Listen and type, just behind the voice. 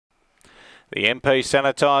The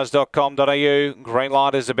mpsanitise.com.au. Green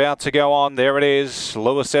light is about to go on. There it is.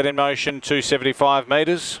 Lewis set in motion, 275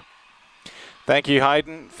 metres. Thank you,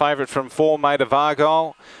 Hayden. Favourite from 4, Maid of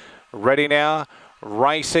Argyle. Ready now.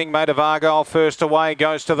 Racing, Maid of Argyle first away,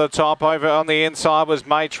 goes to the top. Over on the inside was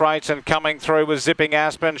Matrates, and coming through was Zipping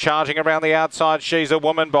Aspen, charging around the outside. She's a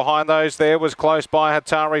Woman. Behind those there was close by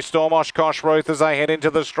Hatari Storm, Oshkosh Ruth as they head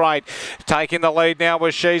into the straight. Taking the lead now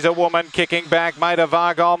was She's a Woman, kicking back Maid of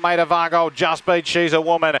Argyle. Maid of Argyle just beat She's a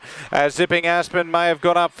Woman. Zipping Aspen may have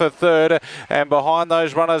got up for third, and behind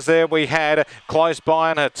those runners there we had close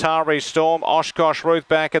by and Hatari Storm, Oshkosh Ruth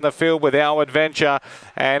back in the field with Our Adventure,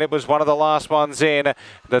 and it was one of the last ones in.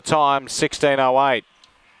 The time 16:08.